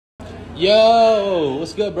Yo,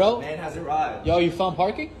 what's good, bro? Man has arrived. Yo, you found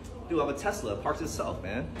parking? Dude, I have a Tesla. It parks itself,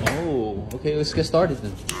 man. Oh, okay, let's get started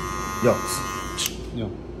then.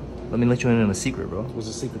 Yo, let me let you in on a secret, bro. What's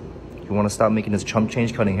the secret? You want to stop making this chump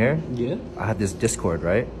change cutting hair? Yeah. I have this Discord,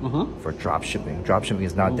 right? For drop shipping. Drop shipping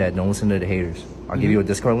is not dead. Don't listen to the haters. I'll give you a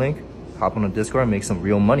Discord link. Hop on the Discord and make some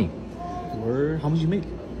real money. Word. How much you make?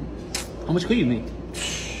 How much could you make?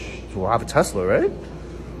 So I have a Tesla, right?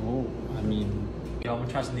 Oh, I mean, yo, I'm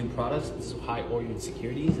gonna try some new products. This is high orient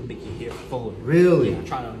securities and make your hair fuller. Really? Yeah, I'm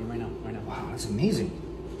trying it on you right now. Wow, that's amazing.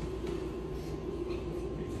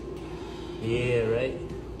 Yeah, right.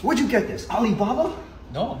 Where'd you get this? Alibaba?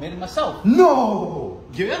 No, I made it myself. No!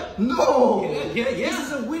 Yeah? No! Yeah. This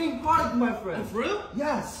is a winning product, my friend. Oh, for real?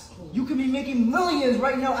 Yes. You could be making millions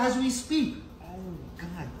right now as we speak. Oh,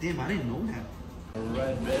 god damn, I didn't know that.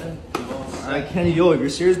 Alright, man. Alright, Kenny, yo, if you're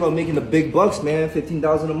serious about making the big bucks, man,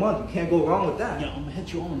 $15,000 a month, you can't go wrong with that. Yeah, I'm gonna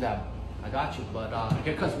hit you on that. I got you, but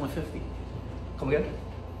haircut's $150. Come again?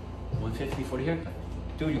 $150 for the haircut.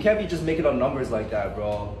 Dude, you can't be just making up numbers like that,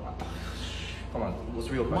 bro. Come on, what's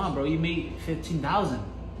the real price? Come on, bro, you made $15,000.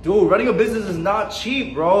 Dude, running a business is not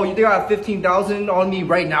cheap, bro. You think I have $15,000 on me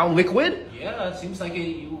right now, liquid? Yeah, it seems like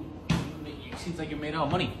seems like you made out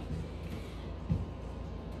money.